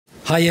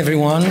Hi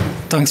everyone,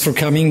 thanks for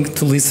coming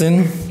to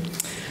listen.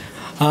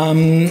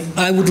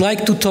 I would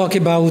like to talk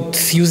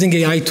about using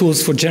AI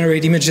tools for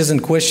generate images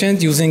and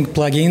questions using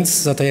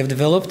plugins that I have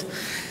developed.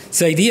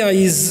 The idea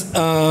is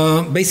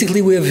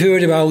basically we have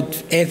heard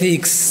about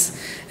ethics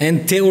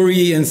and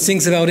theory and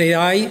things about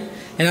AI,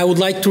 and I would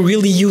like to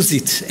really use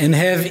it and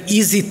have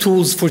easy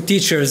tools for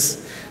teachers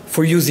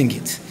for using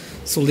it.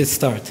 So let's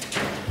start.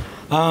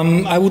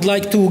 I would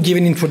like to give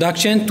an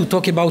introduction to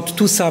talk about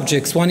two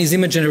subjects. One is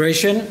image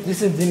generation.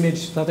 This is the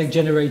image that I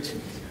generate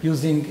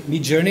using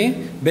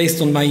Midjourney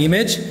based on my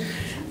image,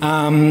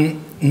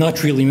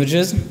 not real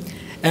images.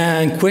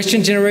 And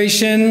question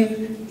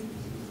generation,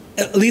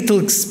 a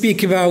little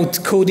speak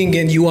about coding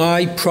and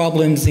UI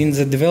problems in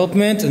the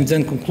development, and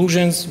then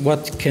conclusions,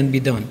 what can be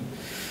done.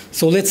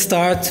 So let's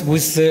start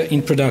with the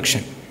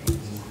introduction.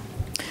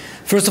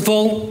 First of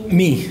all,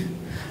 me.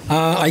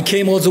 I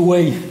came all the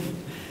way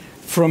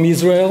from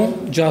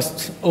Israel,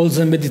 just all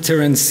the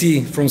Mediterranean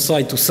Sea from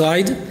side to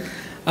side.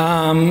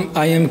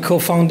 I am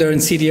co-founder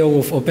and CTO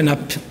of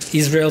OpenUp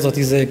Israel, that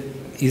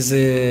is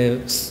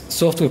a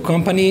software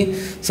company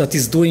that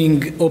is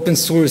doing open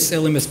source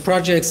LMS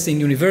projects in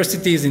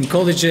universities, in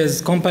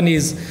colleges,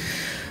 companies,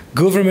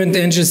 government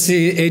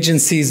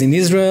agencies in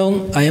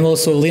Israel. I am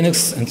also a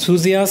Linux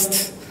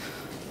enthusiast.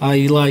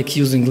 I like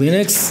using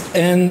Linux.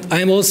 And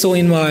I'm also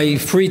in my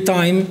free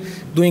time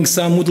doing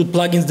some Moodle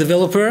plugins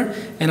developer,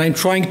 and I'm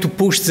trying to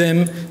push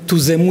them to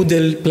the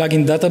Moodle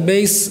plugin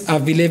database.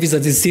 Avi Levi,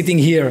 that is sitting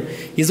here,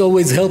 is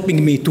always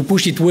helping me to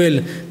push it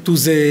well to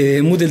the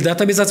Moodle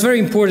database. That's very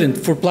important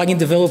for plugin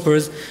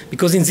developers,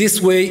 because in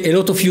this way, a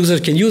lot of users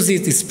can use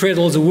it. It's spread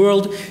all the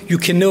world. You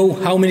can know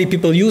how many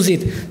people use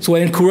it. So I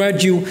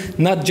encourage you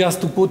not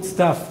just to put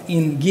stuff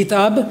in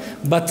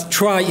GitHub, but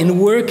try and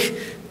work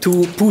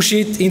to push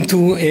it into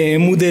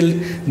Moodle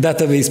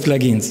database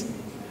plugins.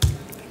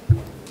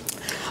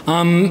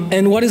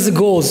 And what is the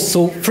goal?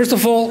 So first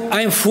of all,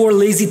 I am for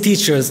lazy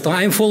teachers.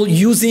 I am for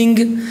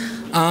using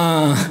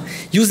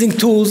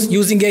tools,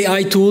 using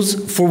AI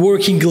tools for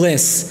working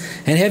less,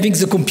 and having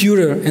the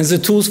computer and the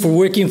tools for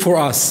working for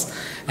us.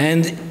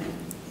 And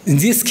in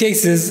these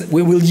cases,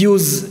 we will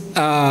use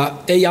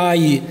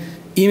AI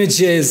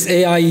images,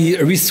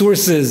 AI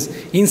resources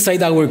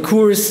inside our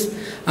course.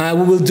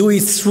 We will do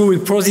it through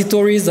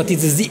repositories. That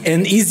is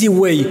an easy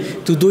way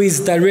to do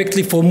it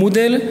directly for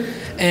Moodle.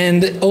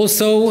 And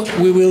also,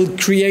 we will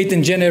create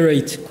and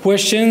generate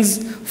questions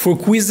for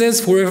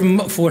quizzes,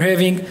 for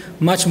having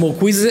much more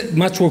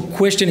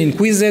question in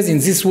quizzes. In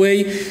this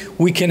way,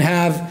 we can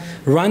have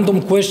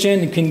random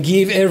questions. You can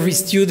give every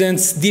student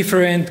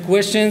different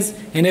questions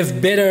and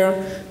have better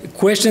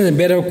questions and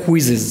better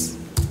quizzes.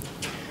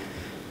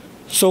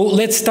 So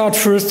let's start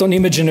first on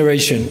image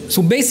generation.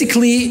 So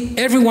basically,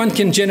 everyone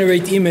can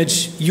generate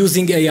image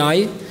using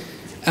AI.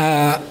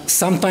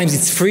 Sometimes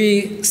it's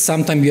free,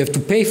 sometimes you have to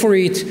pay for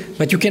it,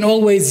 but you can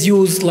always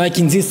use, like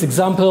in this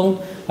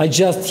example, I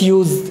just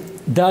used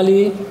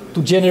DALL-E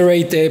to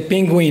generate a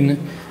penguin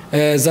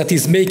that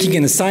is making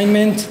an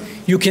assignment.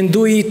 You can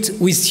do it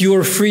with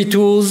your free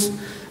tools,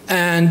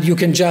 and you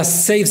can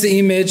just save the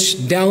image,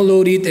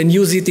 download it, and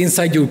use it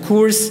inside your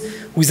course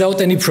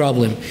without any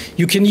problem.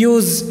 You can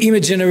use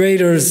image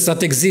generators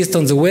that exist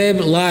on the web,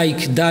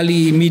 like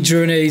DALL-E,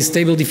 Midjourney,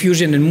 Stable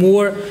Diffusion, and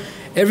more.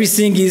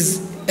 Everything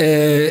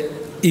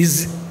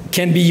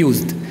can be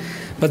used.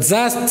 But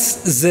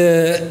that's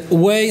the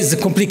way, the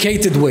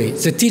complicated way.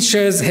 The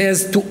teachers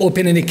has to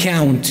open an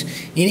account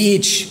in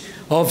each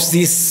of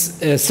these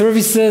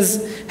services,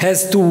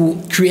 has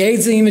to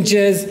create the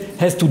images,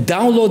 has to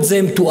download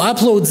them, to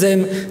upload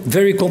them.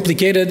 Very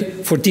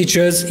complicated for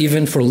teachers,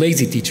 even for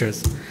lazy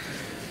teachers.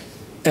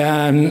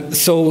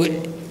 So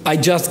I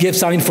just gave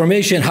some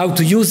information how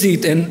to use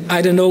it, and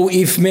I don't know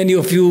if many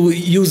of you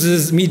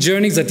uses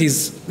Midjourney. That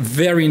is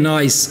very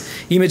nice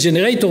image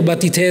generator,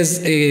 but it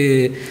has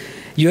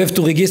you have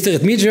to register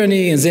at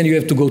Midjourney, and then you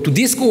have to go to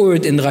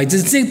Discord and write the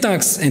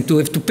syntax, and to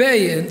have to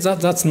pay. And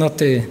that's not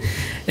the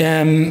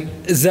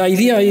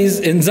idea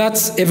is, and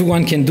that's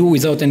everyone can do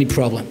without any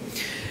problem.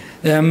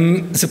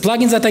 The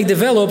plugin that I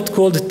developed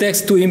called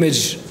Text to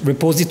Image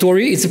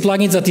Repository. It's a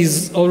plugin that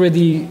is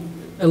already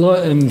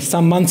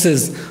some months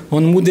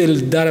on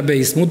Moodle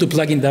database, Moodle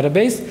plugin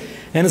database.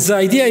 And the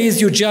idea is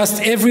you just,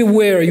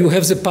 everywhere you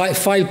have the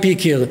file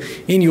picker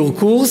in your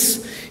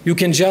course, you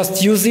can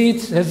just use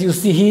it. As you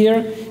see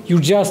here,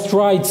 you just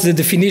write the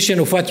definition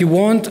of what you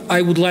want.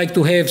 I would like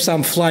to have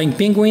some flying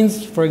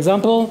penguins, for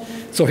example.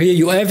 So here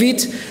you have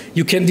it.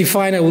 You can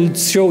define, I will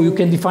show, you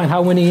can define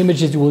how many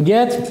images you will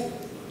get.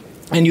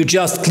 And you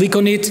just click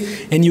on it,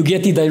 and you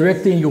get it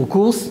directly in your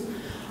course.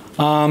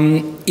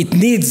 It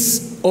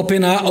needs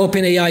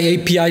OpenAI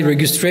API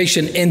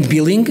registration and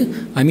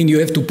billing. I mean, you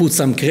have to put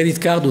some credit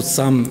card or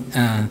some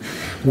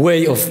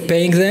way of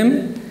paying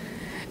them.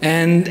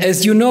 And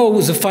as you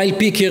know, the file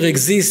picker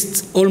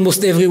exists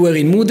almost everywhere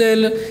in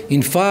Moodle,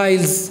 in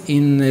files,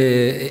 in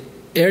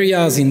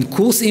areas, in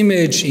course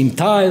image, in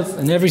tiles,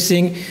 and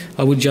everything.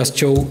 I will just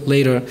show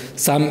later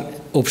some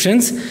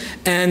options.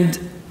 And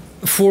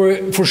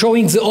for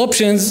showing the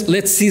options,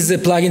 let's see the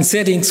plugin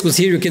settings, because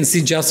here you can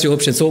see just the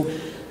options. So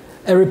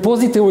a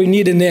repository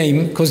need a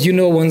name, because you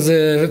know on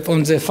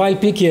the file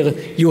picker,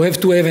 you have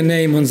to have a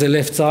name on the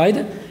left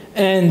side.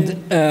 And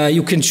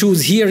you can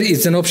choose here,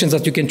 it's an option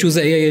that you can choose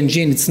AI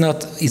engine. It's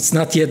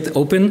not yet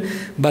open,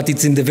 but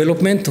it's in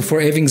development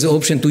for having the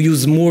option to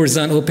use more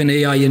than open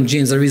AI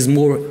engines. There is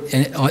more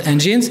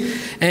engines.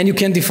 And you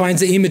can define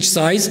the image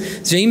size.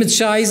 The image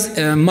size,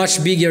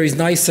 much bigger is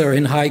nicer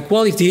and high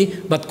quality,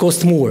 but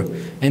cost more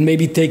and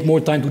maybe take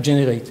more time to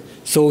generate.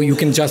 So you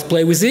can just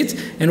play with it.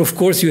 And of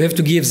course, you have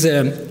to give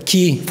the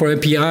key for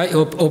API,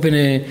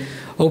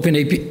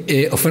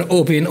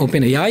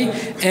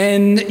 OpenAI,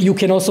 and you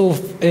can also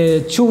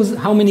choose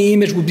how many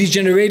images will be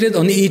generated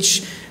on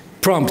each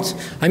prompt.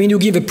 I mean, you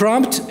give a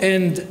prompt,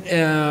 and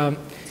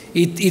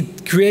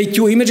it creates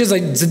 2 images.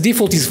 The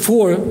default is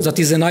 4. That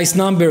is a nice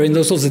number, and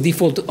also the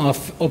default of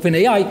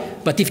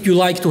OpenAI. But if you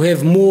like to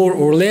have more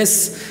or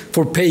less,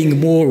 for paying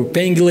more or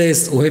paying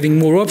less, or having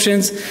more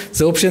options,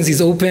 the options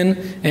is open,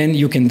 and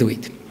you can do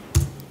it.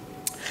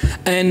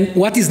 And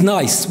what is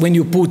nice when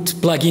you put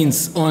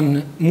plugins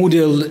on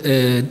Moodle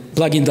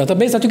plugin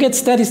database, that you get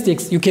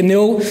statistics. You can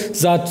know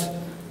that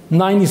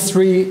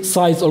 93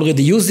 sites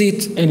already use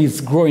it, and it's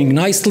growing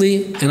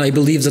nicely. And I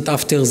believe that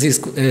after this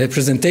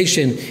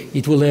presentation,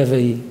 it will have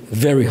a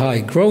very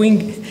high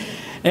growing.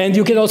 And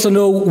you can also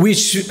know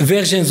which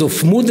versions of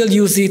Moodle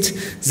use it.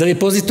 The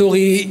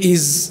repository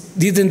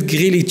didn't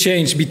really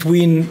change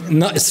between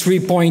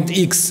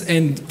 3.x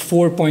and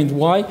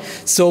 4.y.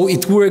 So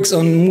it works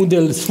on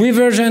Moodle 3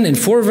 version and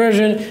 4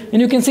 version. And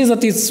you can see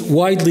that it's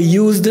widely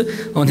used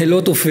on a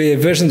lot of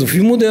versions of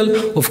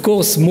Moodle. Of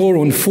course, more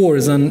on 4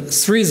 than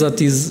 3,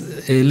 that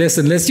is less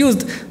and less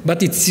used,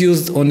 but it's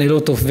used on a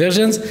lot of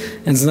versions.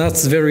 And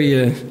that's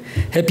very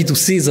happy to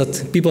see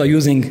that people are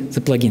using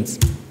the plugins.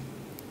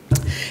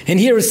 And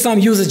here are some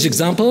usage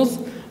examples.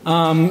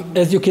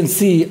 As you can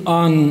see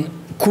on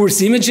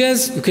course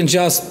images, you can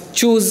just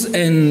choose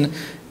and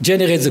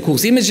generate the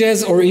course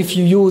images, or if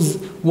you use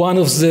one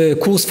of the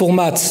course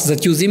formats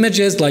that use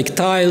images, like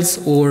tiles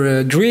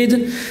or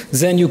grid,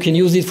 then you can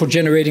use it for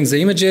generating the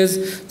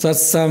images.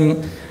 That's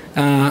some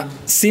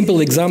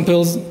simple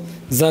examples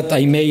that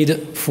I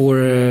made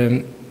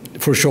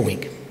for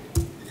showing.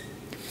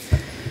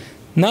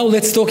 Now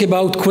let's talk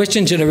about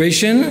question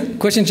generation.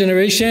 Question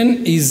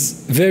generation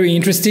is very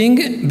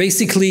interesting.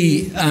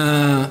 Basically,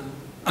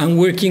 I'm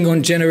working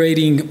on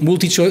generating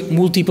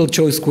multiple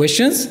choice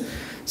questions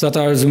that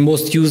are the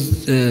most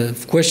used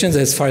questions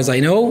as far as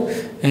I know,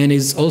 and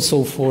is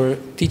also for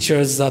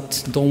teachers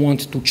that don't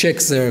want to check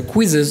their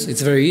quizzes.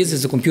 It's very easy.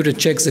 The computer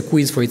checks the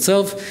quiz for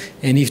itself,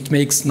 and it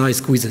makes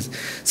nice quizzes.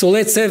 So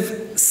let's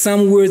have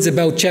some words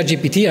about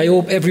ChatGPT. I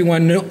hope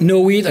everyone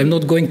know it. I'm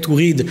not going to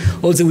read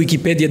all the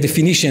Wikipedia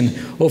definition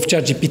of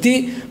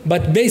ChatGPT,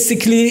 but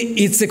basically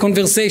it's a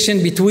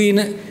conversation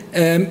between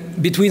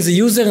the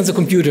user and the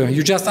computer.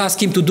 You just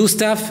ask him to do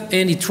stuff,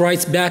 and it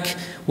writes back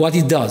what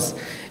it does.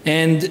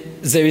 And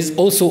there is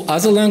also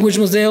other language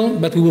model,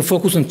 but we will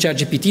focus on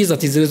ChatGPT,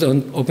 that is used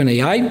on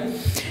OpenAI.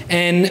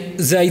 And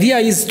the idea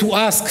is to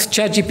ask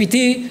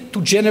ChatGPT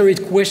to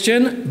generate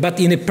question,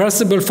 but in a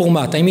parsable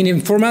format. I mean, in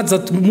format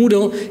that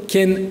Moodle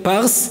can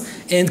parse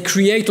and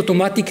create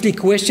automatically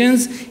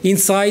questions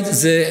inside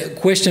the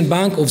question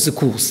bank of the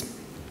course.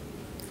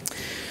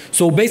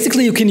 So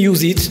basically you can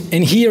use it,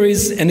 and here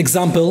is an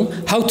example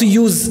how to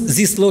use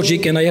this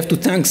logic, and I have to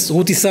thank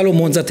Ruti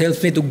Salomon that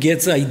helped me to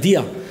get the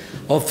idea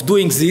of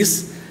doing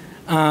this.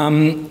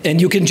 And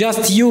you can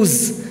just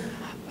use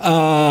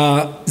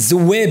the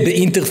web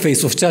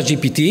interface of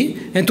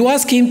ChatGPT and to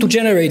ask him to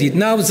generate it.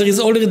 Now there is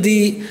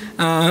already,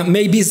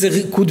 maybe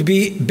there could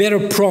be better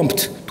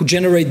prompt to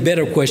generate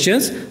better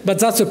questions, but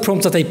that's a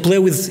prompt that I play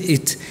with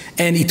it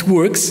and it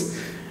works.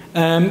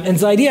 And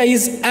the idea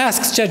is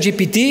ask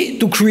ChatGPT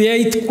to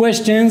create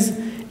questions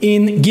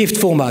in GIFT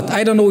format.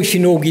 I don't know if you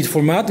know GIFT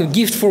format.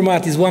 GIFT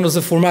format is one of the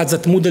formats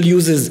that Moodle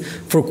uses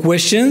for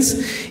questions.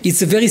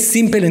 It's a very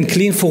simple and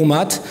clean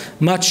format,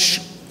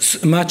 much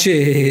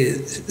shorter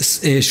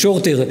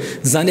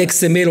than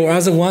XML or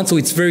other ones, so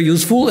it's very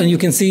useful. And you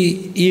can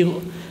see here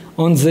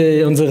on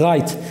the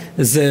right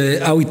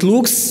how it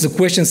looks. The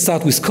questions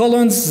start with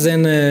colons,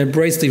 then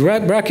brace the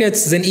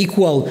brackets, then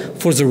equal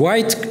for the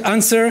right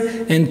answer,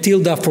 and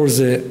tilde for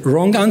the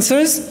wrong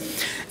answers.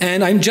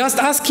 And I'm just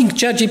asking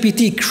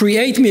ChatGPT,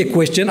 create me a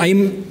question.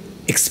 I'm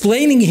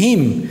explaining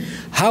him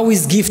how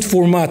is GIFT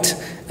format,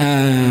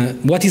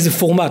 what is the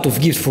format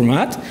of GIFT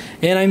format.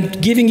 And I'm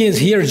giving it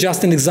here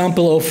just an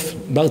example of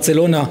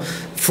Barcelona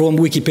from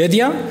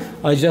Wikipedia.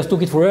 I just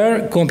took it for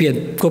her,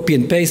 copy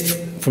and paste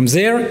from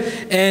there.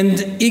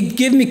 And it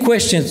gave me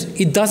questions.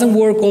 It doesn't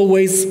work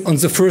always on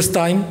the first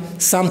time.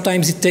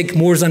 Sometimes it takes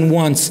more than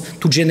once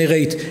to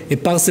generate a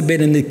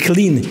parsable and a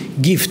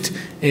clean GIFT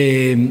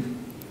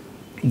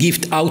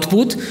gift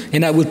output,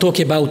 and I will talk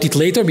about it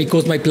later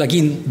because my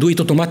plugin do it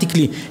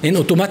automatically and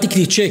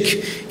automatically check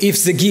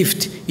if the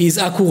gift is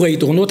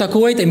accurate or not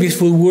accurate and if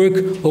it will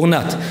work or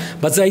not.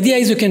 But the idea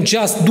is you can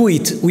just do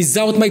it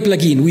without my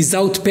plugin,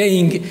 without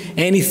paying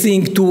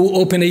anything to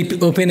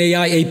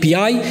OpenAI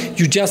API.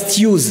 You just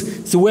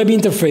use the web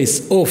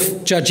interface of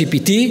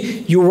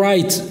ChatGPT. You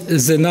write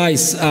the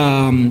nice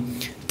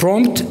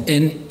prompt,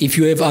 and if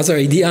you have other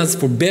ideas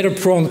for better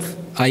prompt,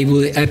 I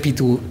will be happy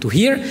to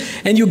hear,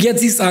 and you get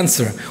this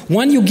answer.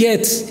 When you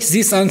get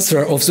this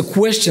answer of the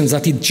questions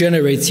that it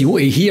generates you,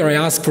 here I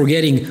ask for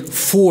getting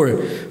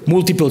 4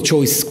 multiple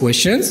choice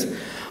questions,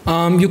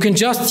 you can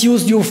just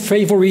use your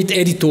favorite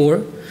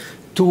editor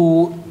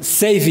to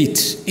save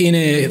it in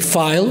a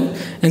file,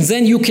 and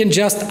then you can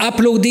just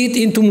upload it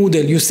into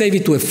Moodle. You save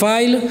it to a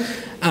file,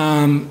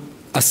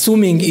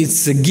 assuming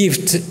it's a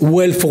gift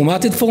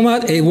well-formatted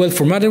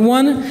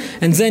one,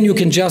 and then you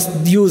can just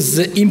use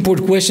the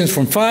import questions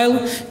from file,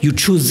 you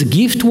choose the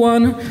gift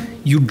one,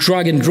 you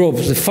drag and drop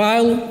the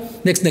file,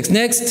 next, next,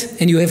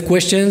 next, and you have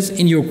questions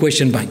in your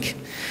question bank.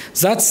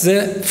 That's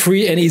the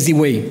free and easy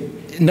way.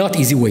 Not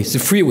easy way, the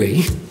free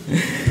way.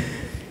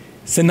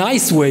 The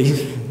nice way,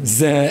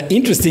 the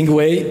interesting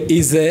way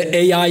is the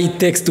AI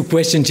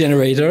text-to-question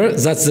generator.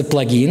 That's the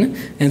plugin.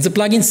 And the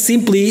plugin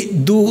simply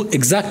do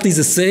exactly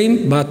the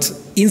same, but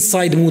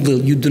inside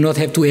Moodle. You do not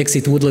have to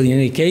exit Moodle in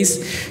any case.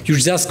 You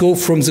just go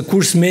from the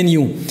course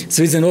menu.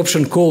 There is an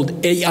option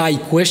called AI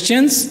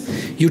questions.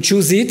 You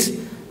choose it.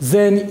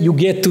 Then you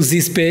get to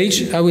this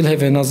page. I will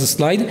have another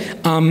slide.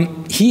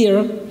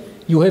 Here,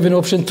 you have an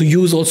option to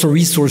use also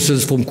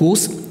resources from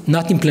course.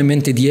 Not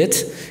implemented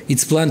yet.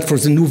 It's planned for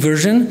the new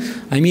version.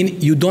 I mean,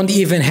 you don't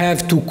even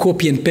have to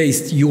copy and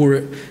paste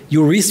your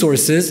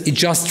resources. It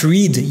just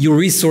read your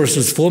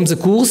resources from the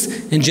course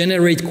and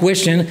generate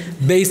question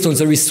based on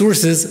the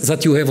resources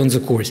that you have on the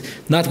course.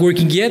 Not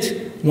working yet.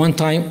 One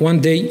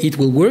day it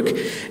will work.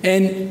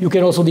 And you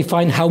can also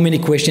define how many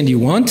questions you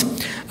want.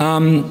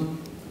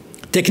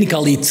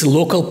 Technically, it's a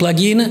local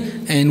plugin,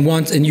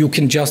 and you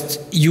can just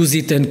use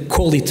it and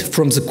call it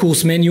from the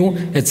course menu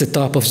at the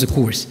top of the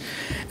course.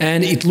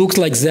 And it looks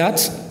like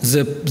that.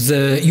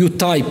 You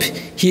type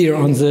here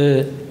on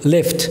the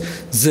left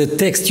the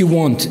text you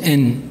want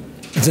and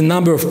the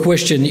number of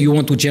questions you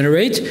want to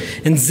generate,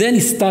 and then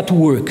it starts to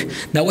work.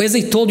 Now, as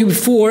I told you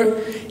before,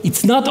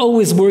 it's not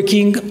always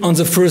working on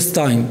the first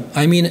time.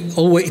 I mean,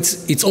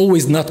 it's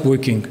always not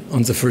working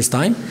on the first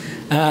time.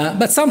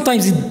 But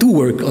sometimes it do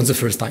work on the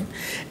first time,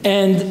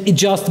 and it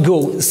just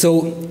goes.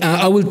 So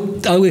I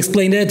will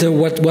explain later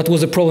what was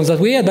the problems that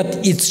we had.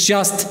 But it's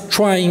just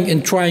trying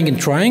and trying and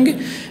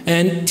trying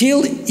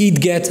until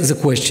it gets the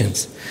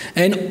questions,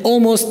 and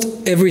almost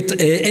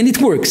and it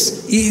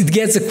works. It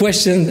gets the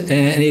question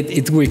and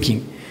it's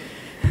working.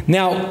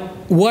 Now,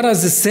 what are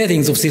the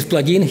settings of this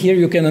plugin? Here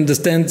you can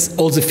understand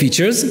all the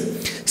features.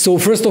 So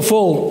first of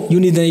all, you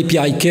need an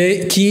API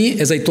key.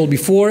 As I told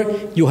before,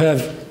 you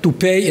have to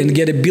pay and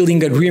get a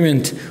building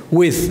agreement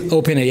with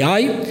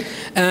OpenAI.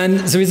 And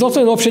there is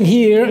also an option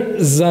here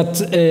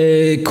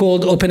that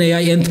called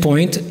OpenAI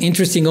Endpoint.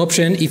 Interesting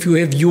option if you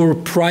have your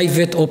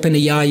private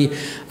OpenAI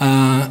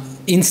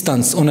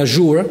instance on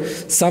Azure.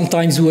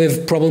 Sometimes you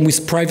have problem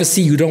with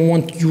privacy. You don't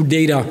want your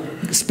data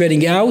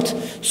spreading out,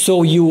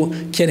 so you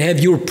can have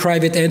your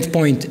private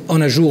endpoint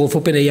on Azure of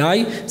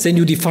OpenAI. Then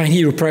you define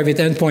here your private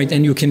endpoint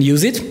and you can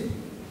use it.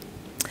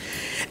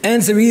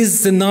 And there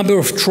is the number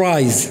of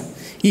tries.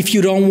 If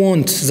you don't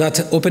want that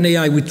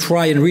OpenAI would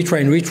try and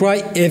retry and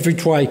retry, every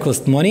try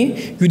costs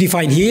money. You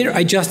define here.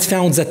 I just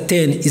found that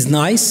 10 is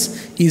nice,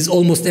 is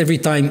almost every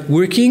time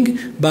working,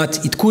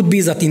 but it could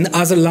be that in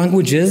other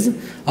languages,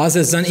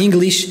 other than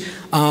English,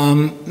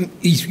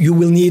 you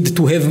will need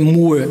to have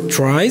more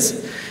tries.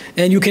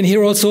 And you can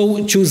here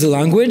also choose the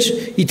language.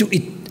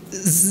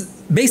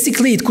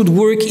 Basically, it could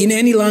work in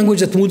any language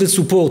that Moodle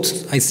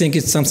supports. I think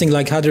it's something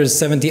like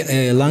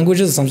 170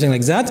 languages, something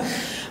like that.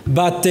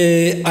 But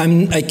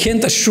I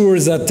can't assure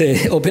that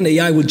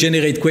OpenAI will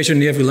generate questions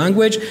in every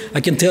language.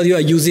 I can tell you I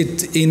use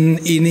it in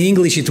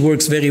English, it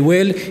works very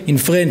well. In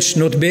French,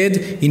 not bad.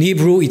 In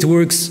Hebrew, it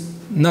works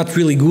not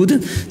really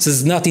good. So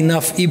there's not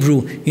enough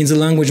Hebrew in the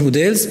language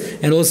models.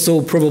 And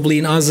also probably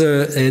in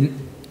other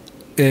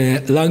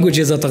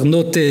languages that are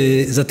not,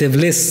 that have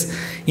less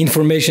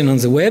information on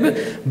the web.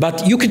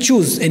 But you can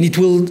choose, and it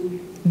will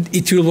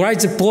write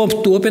the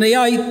prompt to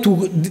OpenAI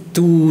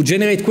to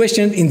generate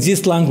questions in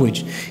this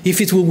language. If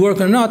it will work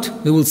or not,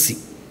 we will see.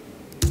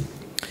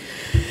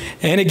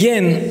 And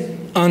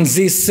again, on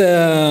this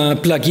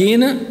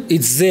plugin,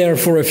 it's there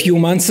for a few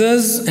months,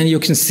 and you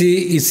can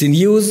see it's in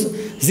use.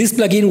 This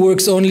plugin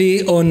works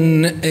only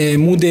on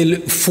Moodle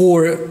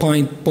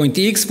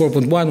 4.x,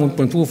 4.1,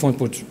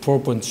 1.2,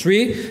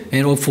 4.3,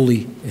 and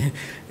hopefully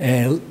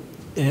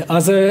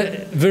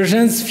other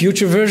versions,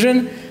 future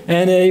version.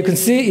 And you can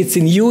see it's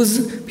in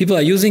use. People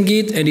are using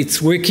it, and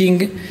it's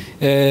working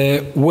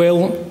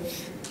well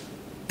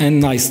and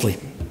nicely.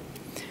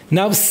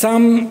 Now,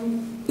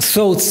 some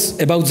thoughts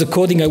about the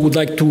coding I would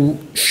like to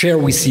share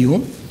with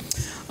you.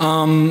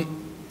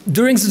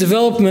 during the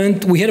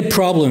development, we had a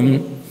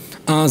problem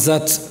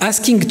that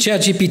asking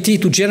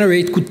ChatGPT to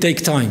generate could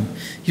take time.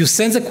 You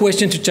send the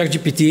question to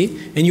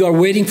ChatGPT and you are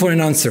waiting for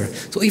an answer.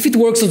 So if it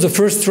works on the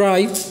first try,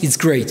 it's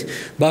great.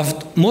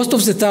 But most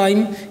of the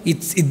time,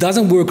 it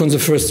doesn't work on the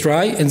first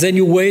try, and then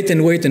you wait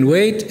and wait and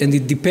wait, and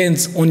it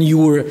depends on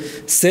your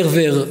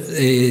server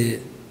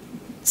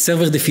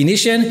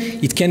definition.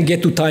 It can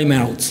get to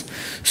timeouts.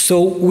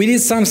 So we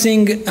did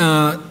something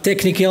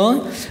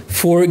technical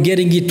for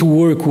getting it to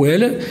work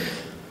well.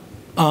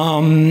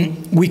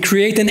 We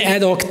create an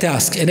ad hoc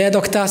task. An ad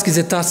hoc task is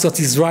a task that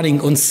is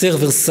running on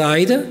server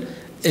side.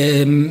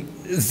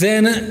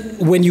 Then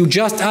when you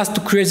just ask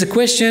to create the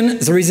question,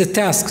 there is a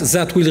task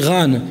that will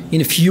run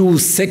in a few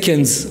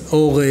seconds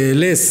or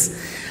less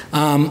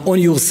on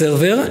your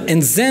server,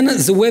 and then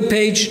the web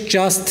page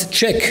just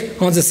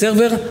check on the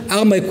server,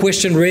 are my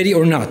question ready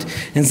or not?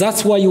 And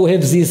that's why you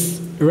have these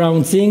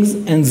round things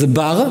and the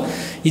bar.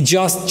 It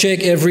just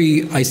check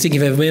every, I think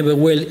if I remember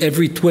well,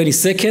 every 20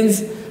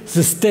 seconds,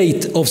 the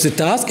state of the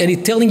task, and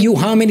it's telling you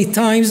how many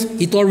times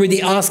it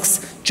already asks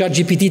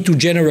ChatGPT to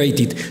generate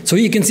it. So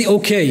you can see,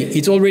 okay,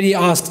 it's already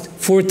asked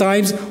 4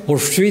 times, or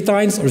 3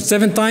 times, or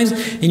 7 times,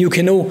 and you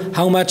can know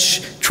how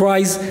much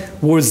tries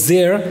was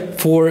there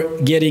for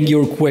getting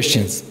your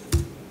questions.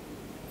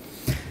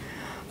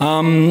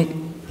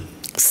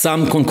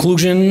 Some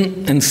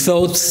conclusion and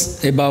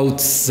thoughts about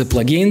the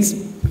plugins.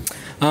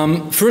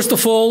 First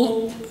of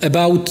all,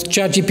 about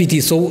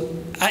ChatGPT. So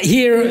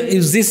here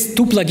is these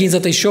 2 plugins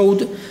that I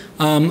showed.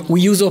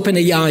 We use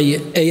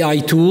OpenAI AI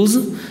tools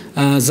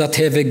that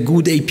have a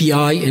good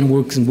API and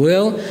works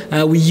well.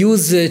 We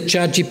use the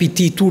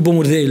ChatGPT turbo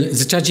model,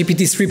 the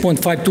ChatGPT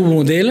 3.5 turbo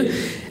model.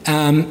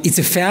 It's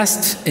a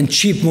fast and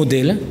cheap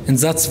model, and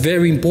that's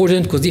very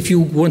important, because if you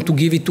want to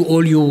give it to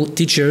all your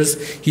teachers,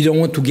 you don't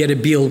want to get a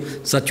bill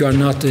that you are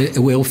not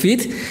aware of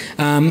it.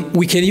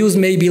 We can use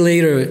maybe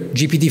later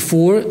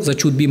GPT-4,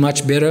 that should be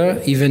much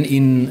better, even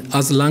in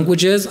other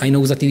languages. I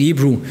know that in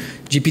Hebrew,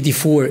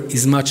 GPT-4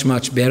 is much,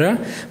 much better,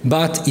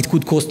 but it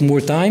could cost more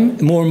time,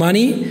 more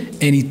money,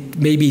 and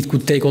maybe it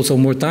could take also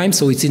more time,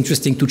 so it's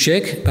interesting to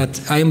check.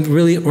 But I'm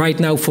really right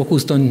now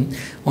focused on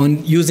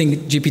using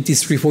GPT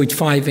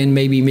 3.5 and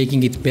maybe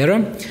making it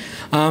better.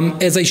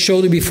 As I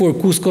showed you before,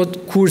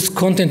 course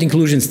content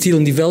inclusion still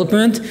in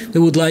development. We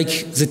would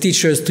like the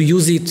teachers to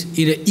use it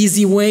in an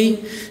easy way.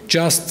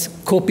 Just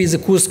copy the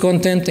course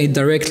content and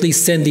directly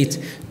send it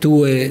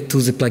to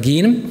the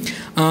plugin.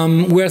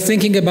 We are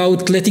thinking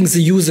about letting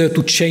the user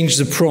to change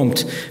the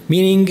prompt,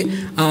 meaning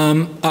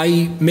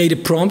I made a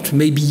prompt,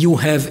 maybe you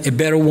have a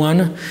better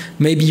one,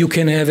 maybe you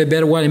can have a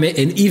better one,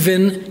 and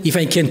even if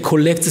I can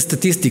collect the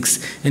statistics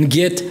and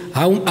get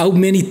how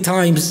many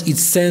times it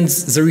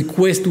sends the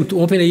request to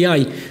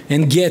OpenAI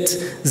and get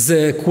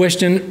the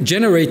question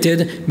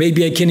generated,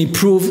 maybe I can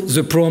improve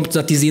the prompt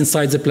that is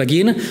inside the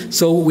plugin.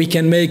 So we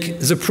can make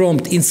the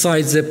prompt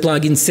inside the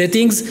plugin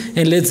settings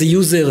and let the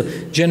user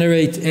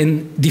generate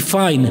and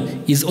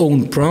define his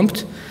own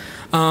prompt.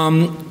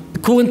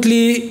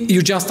 Currently,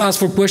 you just ask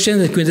for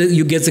questions and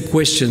you get the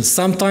questions.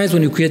 Sometimes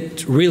when you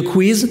create real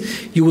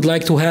quiz, you would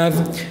like to have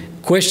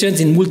questions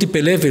in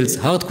multiple levels,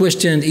 hard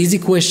questions, easy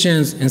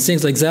questions, and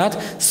things like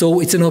that. So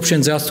it's an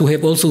option just to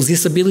have also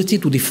this ability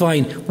to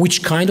define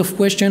which kind of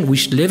question,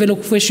 which level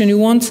of question you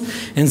want,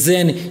 and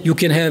then you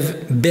can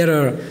have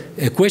better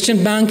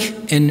question bank,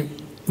 and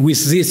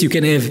with this you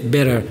can have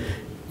better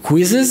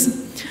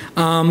quizzes.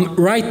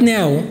 Right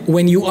now,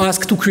 when you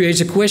ask to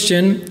create a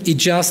question, it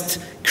just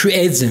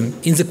creates them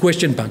in the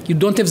question bank. You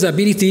don't have the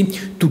ability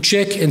to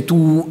check and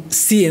to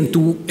see and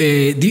to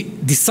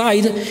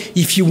decide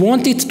if you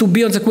want it to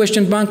be on the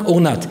question bank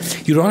or not.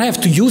 You don't have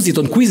to use it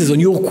on quizzes. On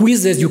your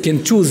quizzes, you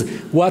can choose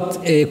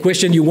what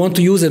question you want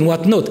to use and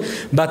what not.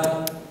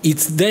 But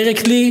it's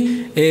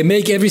directly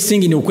make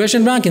everything in your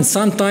question bank, and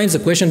sometimes the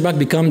question bank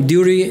become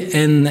dirty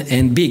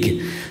and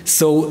big.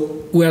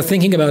 So we are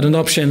thinking about an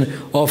option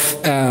of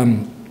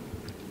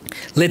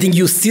letting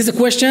you see the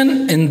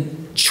question and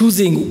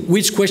choosing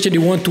which question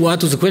you want to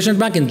add to the question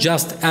bank and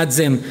just add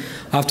them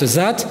after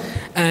that.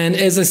 And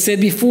as I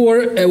said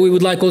before, we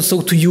would like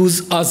also to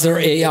use other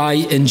AI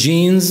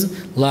engines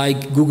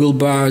like Google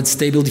Bard,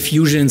 Stable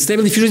Diffusion.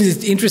 Stable Diffusion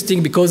is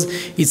interesting because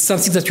it's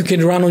something that you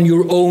can run on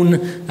your own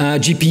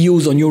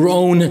GPUs, on your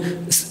own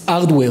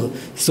hardware.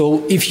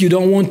 So if you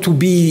don't want to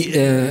be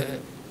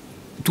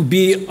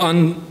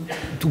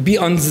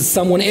on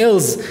someone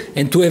else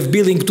and to have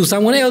billing to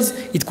someone else,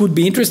 it could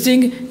be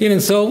interesting.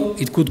 Even so,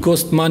 it could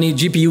cost money.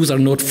 GPUs are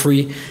not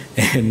free,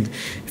 and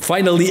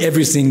finally,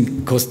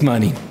 everything costs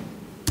money.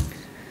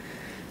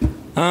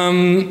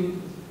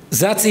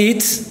 That's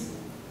it.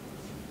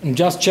 I'm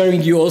just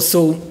sharing you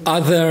also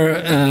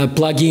other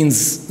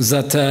plugins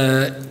that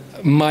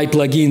my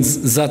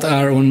plugins that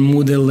are on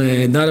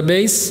Moodle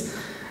database.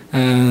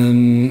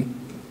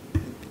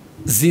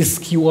 This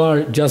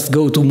QR, just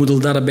go to Moodle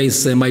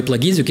database, my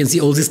plugins. You can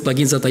see all these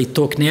plugins that I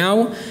talk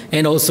now,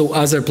 and also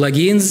other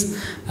plugins.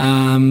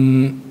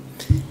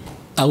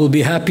 I will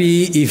be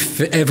happy if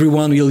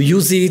everyone will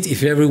use it,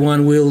 if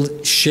everyone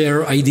will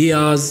share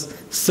ideas,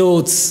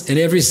 thoughts, and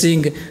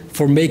everything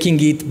for making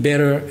it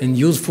better and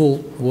useful,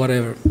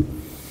 whatever.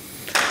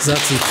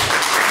 That's it.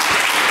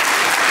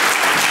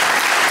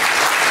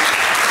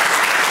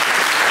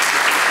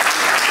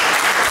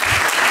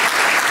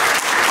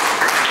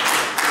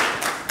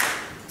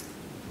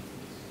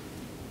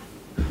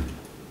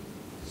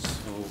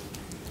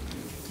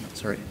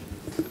 Sorry.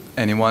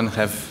 Anyone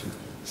have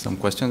some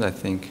questions? I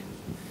think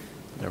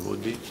there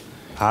would be.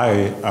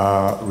 Hi,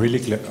 really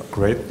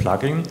great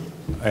plugin.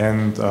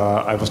 And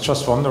I was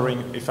just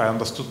wondering if I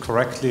understood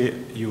correctly,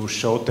 you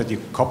showed that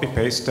you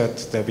copy-pasted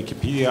the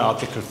Wikipedia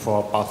article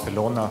for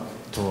Barcelona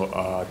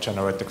to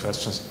generate the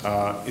questions.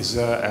 Is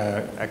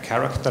there a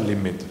character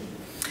limit?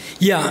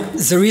 Yeah,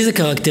 there is a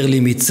character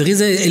limit. There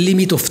is a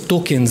limit of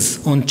tokens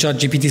on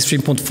ChatGPT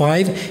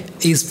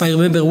 3.5. If I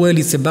remember well,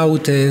 it's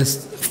about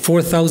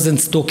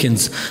 4,000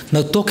 tokens.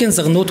 Now, tokens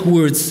are not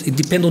words. It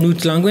depends on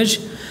which language,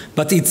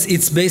 but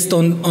it's based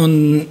on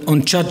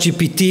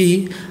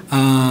ChatGPT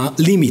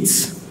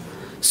limits.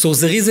 So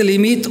there is a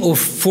limit of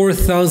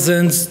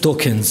 4,000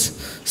 tokens.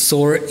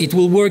 So it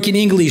will work in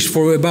English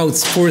for about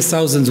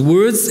 4,000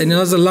 words, and in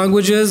other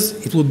languages,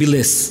 it will be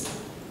less.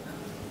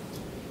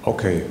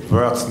 Okay,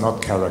 words,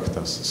 not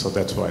characters, so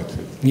that's why it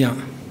fits. Yeah.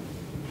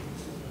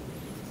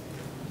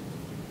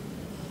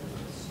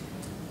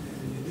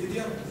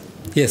 Yedidia?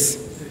 Yes.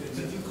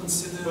 Did you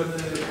consider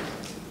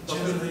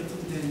generating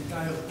the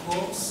entire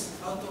course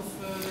out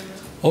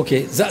of...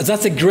 Okay,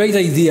 that's a great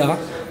idea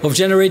of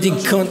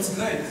generating content.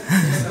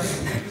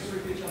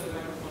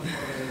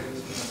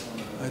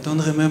 I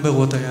don't remember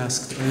what I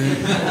asked.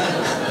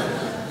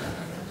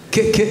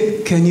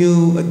 Can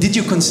you, did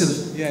you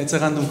consider, yeah, it's a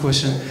random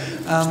question.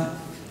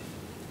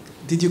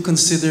 Did you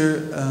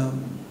consider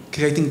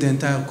creating the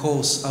entire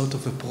course out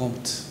of a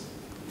prompt?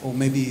 Or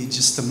maybe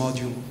just a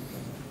module?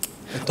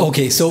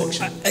 Okay, so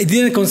I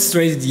didn't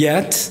consider it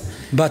yet,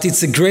 but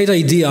it's a great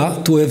idea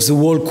to have the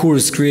whole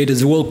course created,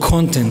 the whole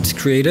content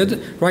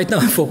created. Right now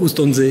I'm focused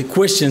on the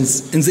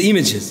questions and the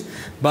images,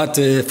 but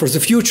for the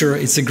future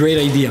it's a great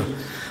idea.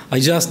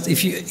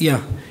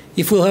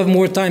 If we'll have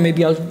more time,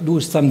 maybe I'll do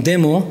some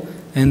demo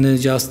and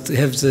just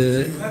have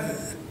the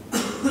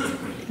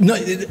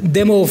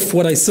demo of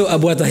what I saw,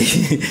 what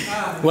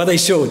I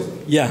showed.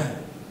 Yeah,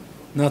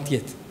 not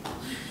yet.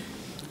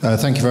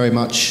 Thank you very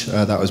much.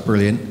 That was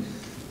brilliant.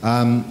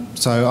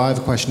 So I have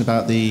a question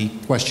about the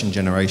question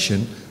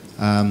generation.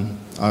 I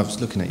was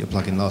looking at your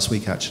plugin last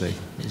week, actually.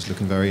 It was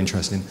looking very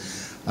interesting.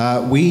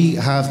 We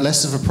have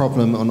less of a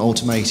problem on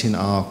automating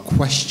our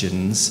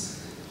questions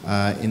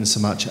in so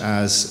much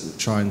as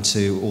trying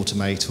to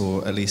automate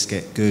or at least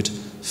get good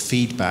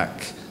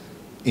feedback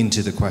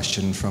into the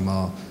question from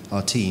our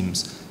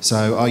teams.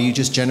 So are you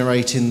just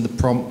generating the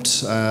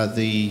prompt,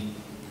 the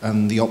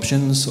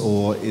options,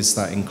 or is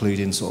that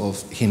including sort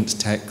of hint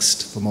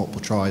text for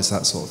multiple tries,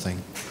 that sort of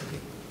thing?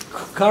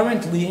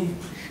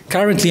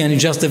 Currently, I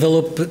just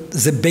developed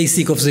the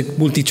basic of the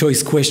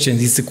multi-choice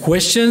questions. It's the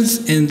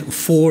questions and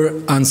 4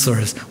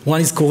 answers.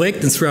 1 is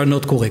correct and 3 are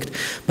not correct.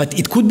 But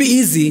it could be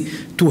easy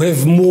to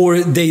have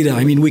more data.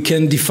 I mean, we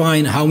can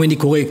define how many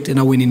correct and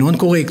how many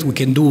non-correct. We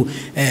can do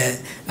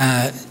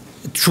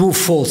true,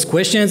 false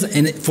questions.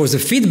 And for the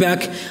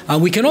feedback,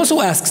 we can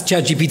also ask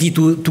ChatGPT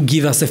to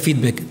give us a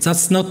feedback.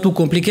 That's not too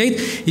complicated.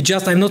 It's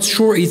just I'm not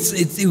sure.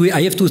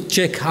 I have to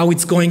check how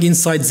it's going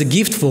inside the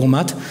gift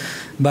format.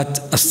 But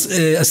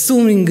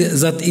assuming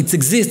that it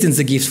exists in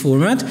the gift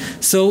format,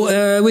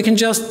 so we can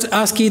just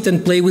ask it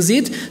and play with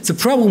it. The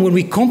problem when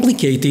we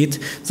complicate it,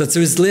 that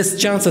there is less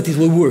chance that it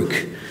will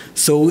work.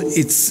 So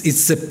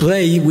it's a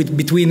play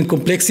between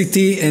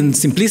complexity and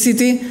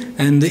simplicity,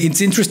 and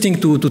it's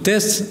interesting to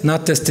test,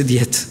 not tested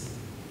yet. It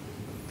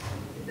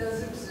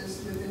does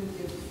exist within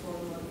gift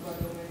format, by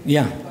the way.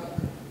 Yeah.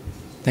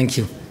 Thank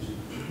you.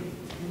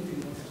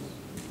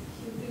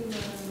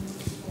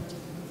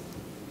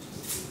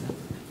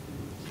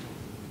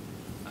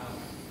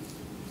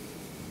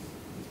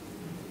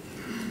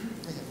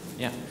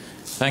 Yeah,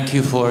 thank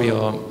you for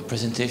your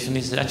presentation.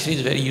 It's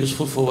actually very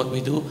useful for what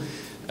we do.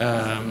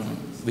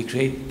 We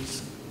create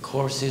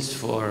courses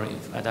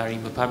that are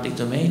in the public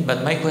domain,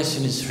 but my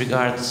question is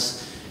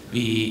regards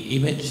the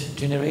image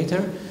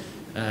generator.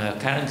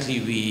 Currently,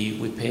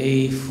 we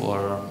pay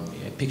for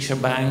a picture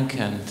bank,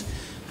 and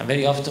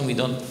very often we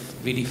don't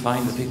really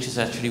find the pictures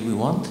actually we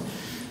want.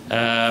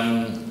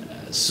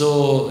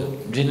 So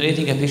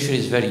generating a picture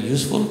is very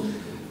useful,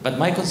 but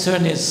my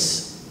concern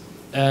is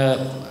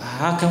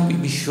how can we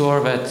be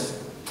sure that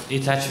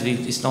it actually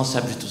is not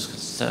subject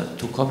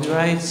to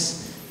copyrights?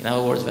 In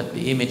other words, that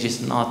the image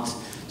is not,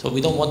 so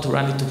we don't want to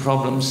run into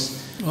problems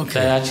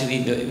that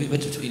actually,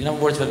 in other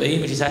words, that the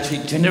image is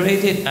actually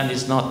generated and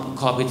is not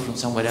copied from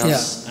somewhere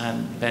else,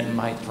 and then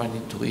might run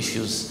into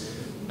issues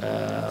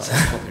of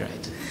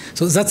copyright?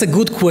 So that's a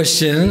good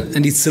question,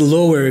 and it's a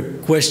lower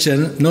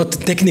question, not a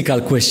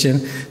technical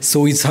question.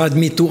 So it's hard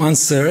me to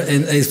answer.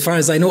 And as far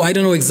as I know, I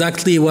don't know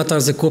exactly what are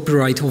the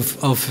copyright of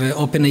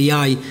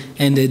OpenAI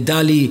and the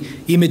DALL-E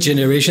image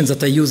generations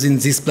that I use in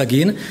this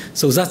plugin.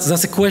 So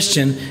that's a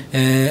question.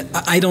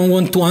 I don't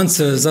want to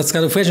answer that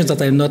kind of questions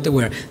that I'm not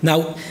aware.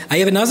 Now, I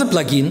have another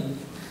plugin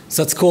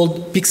that's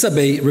called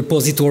Pixabay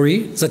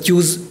repository that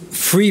use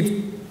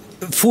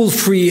full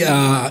free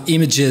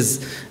images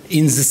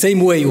in the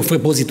same way of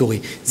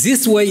repository.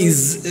 This way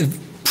is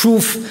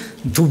proof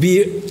to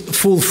be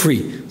full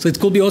free. So it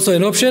could be also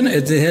an option.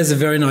 It has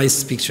very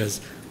nice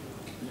pictures.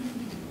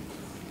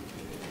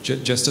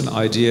 Just an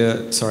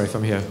idea, sorry if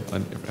I'm here,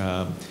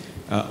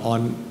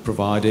 on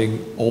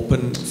providing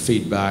open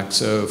feedback.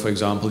 So for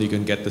example, you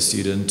can get the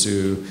student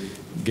to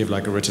give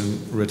like a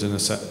written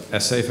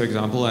essay, for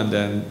example, and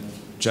then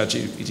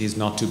ChatGPT is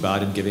not too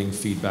bad in giving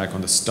feedback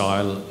on the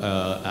style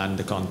and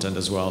the content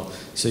as well.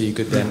 So you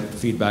could then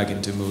feedback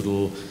into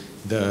Moodle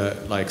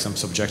like some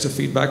subjective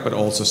feedback, but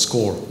also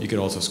score. You could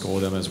also score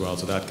them as well.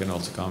 So that can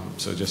also come.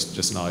 So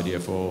just an idea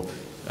for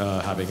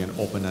having an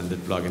open-ended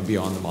plugin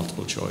beyond the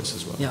multiple choice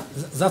as well. Yeah,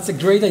 that's a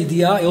great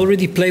idea. I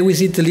already play with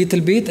it a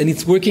little bit, and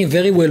it's working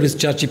very well with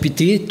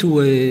ChatGPT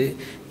to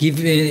give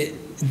a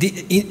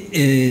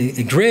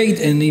grade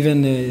and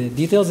even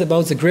details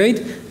about the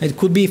grade. It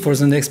could be for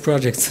the next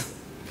project.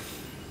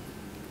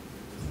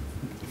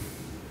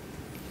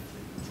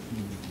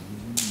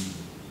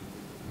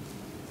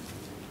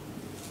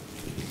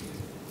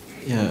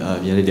 Yeah,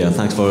 Yedidia,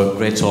 thanks for a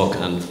great talk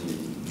and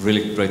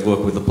really great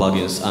work with the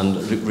plugins. And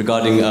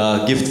regarding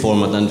gift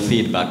format and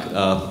feedback,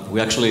 we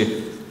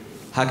actually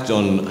hacked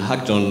on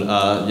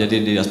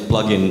Yedidia's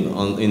plugin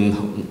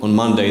on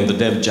Monday in the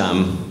Dev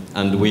Jam,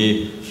 and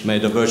we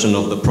made a version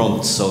of the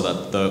prompts so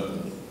that the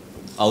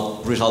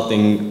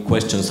resulting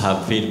questions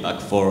have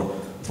feedback for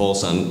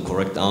false and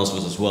correct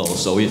answers as well.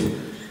 So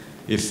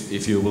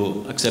if you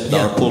will accept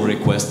our pull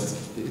request,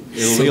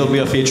 it'll be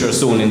a feature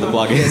soon in the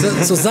plugin.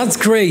 Yeah, so that's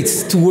great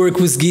to work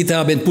with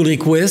GitHub and pull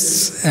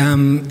requests.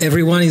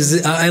 Everyone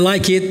is, I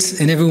like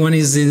it, and everyone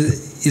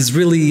is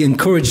really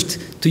encouraged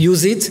to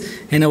use it.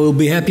 And I will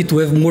be happy to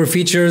have more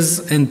features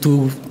and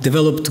to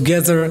develop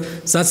together.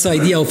 That's the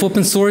idea of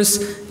open source,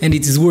 and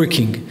it is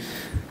working.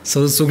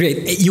 So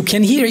great. You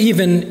can hear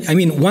even, I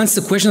mean, once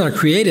the questions are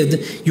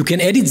created, you can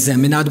edit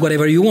them and add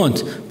whatever you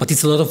want, but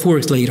it's a lot of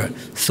work later.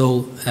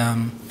 So,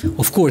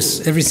 of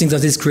course, everything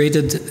that is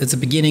created at the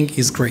beginning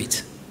is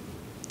great.